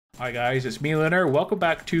Hi guys, it's me Lunar, welcome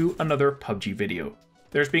back to another PUBG video.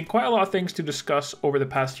 There's been quite a lot of things to discuss over the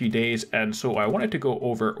past few days, and so I wanted to go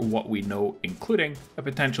over what we know, including a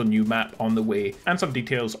potential new map on the way and some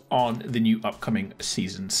details on the new upcoming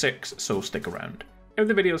Season 6, so stick around. If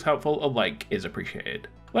the video is helpful, a like is appreciated.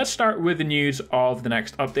 Let's start with the news of the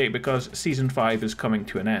next update because Season 5 is coming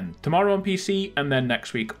to an end. Tomorrow on PC and then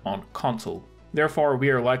next week on console. Therefore, we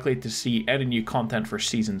are likely to see any new content for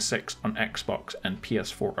Season 6 on Xbox and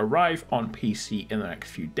PS4 arrive on PC in the next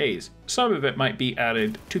few days. Some of it might be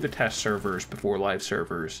added to the test servers before live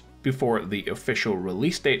servers, before the official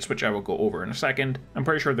release dates, which I will go over in a second. I'm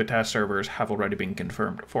pretty sure the test servers have already been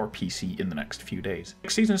confirmed for PC in the next few days.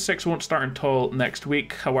 Season 6 won't start until next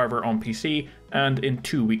week, however, on PC, and in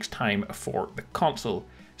 2 weeks' time for the console.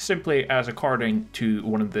 Simply as according to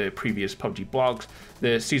one of the previous PUBG blogs,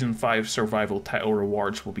 the Season 5 survival title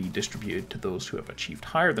rewards will be distributed to those who have achieved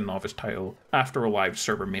higher than novice title after a live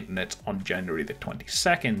server maintenance on January the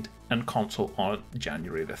 22nd and console on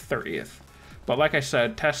January the 30th. But like I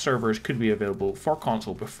said, test servers could be available for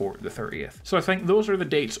console before the 30th. So I think those are the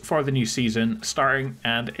dates for the new season starting,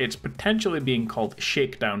 and it's potentially being called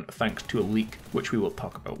Shakedown thanks to a leak, which we will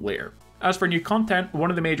talk about later. As for new content,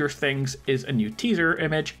 one of the major things is a new teaser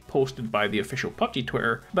image posted by the official PUBG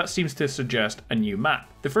Twitter that seems to suggest a new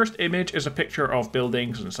map. The first image is a picture of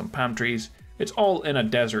buildings and some palm trees. It's all in a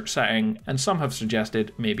desert setting, and some have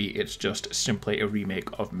suggested maybe it's just simply a remake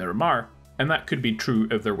of Miramar. And that could be true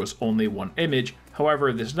if there was only one image.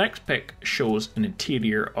 However, this next pic shows an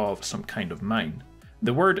interior of some kind of mine.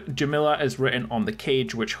 The word Jamila is written on the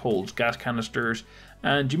cage which holds gas canisters,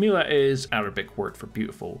 and Jamila is Arabic word for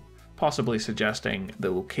beautiful, possibly suggesting the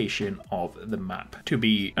location of the map to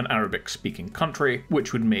be an Arabic-speaking country,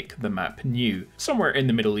 which would make the map new, somewhere in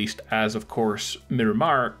the Middle East, as of course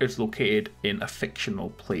Miramar is located in a fictional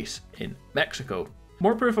place in Mexico.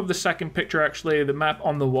 More proof of the second picture actually, the map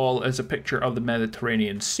on the wall is a picture of the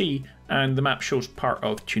Mediterranean Sea, and the map shows part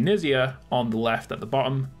of Tunisia on the left at the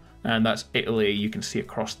bottom, and that's Italy you can see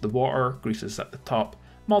across the water, Greece is at the top.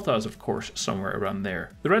 Malta is of course somewhere around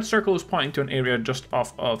there. The red circle is pointing to an area just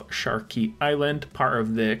off of Sharkey Island, part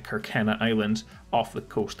of the Kerkena Islands off the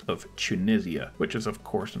coast of Tunisia, which is of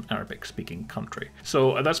course an Arabic speaking country.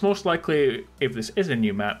 So that's most likely, if this is a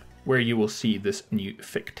new map, where you will see this new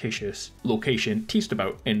fictitious location teased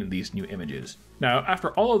about in these new images. Now,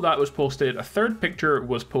 after all of that was posted, a third picture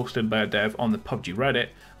was posted by a dev on the PUBG Reddit.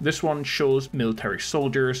 This one shows military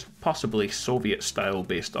soldiers, possibly Soviet style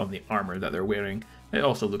based on the armor that they're wearing. It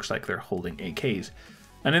also looks like they're holding AKs.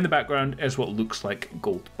 And in the background is what looks like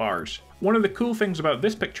gold bars. One of the cool things about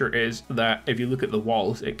this picture is that if you look at the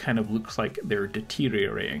walls, it kind of looks like they're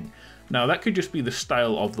deteriorating. Now that could just be the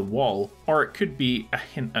style of the wall, or it could be a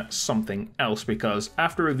hint at something else, because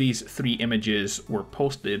after these three images were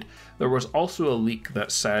posted, there was also a leak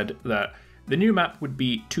that said that the new map would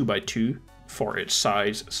be 2x2 for its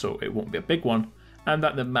size, so it won't be a big one, and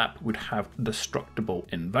that the map would have destructible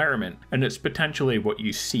environment, and it's potentially what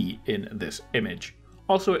you see in this image.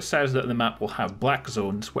 Also, it says that the map will have black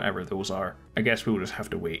zones, whatever those are. I guess we will just have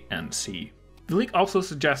to wait and see. The leak also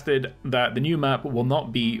suggested that the new map will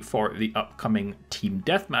not be for the upcoming Team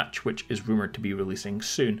Deathmatch, which is rumoured to be releasing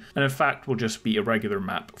soon, and in fact will just be a regular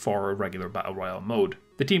map for a regular Battle Royale mode.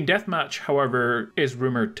 The Team Deathmatch, however, is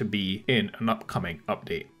rumoured to be in an upcoming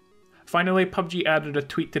update. Finally, PUBG added a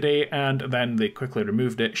tweet today and then they quickly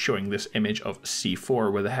removed it, showing this image of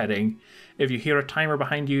C4 with a heading, "If you hear a timer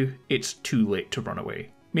behind you, it's too late to run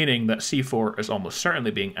away," meaning that C4 is almost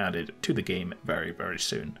certainly being added to the game very, very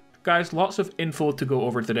soon. Guys, lots of info to go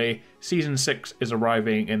over today. Season 6 is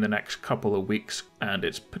arriving in the next couple of weeks and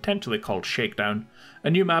it's potentially called Shakedown.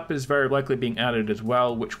 A new map is very likely being added as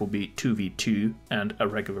well, which will be 2v2 and a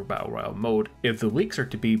regular Battle Royale mode, if the leaks are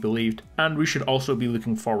to be believed. And we should also be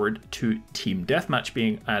looking forward to Team Deathmatch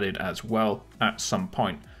being added as well at some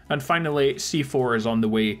point. And finally, C4 is on the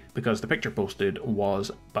way because the picture posted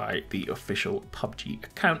was by the official PUBG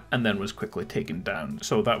account and then was quickly taken down,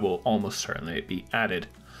 so that will almost certainly be added.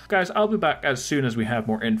 Guys, I'll be back as soon as we have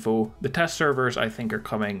more info. The test servers I think are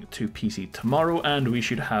coming to PC tomorrow, and we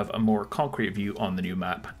should have a more concrete view on the new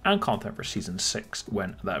map and content for Season 6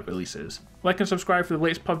 when that releases. Like and subscribe for the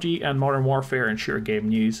latest PUBG and Modern Warfare and shooter game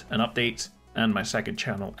news and updates, and my second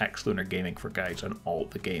channel, Lunargaming, for guides on all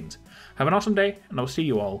the games. Have an awesome day, and I'll see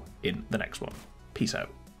you all in the next one. Peace out.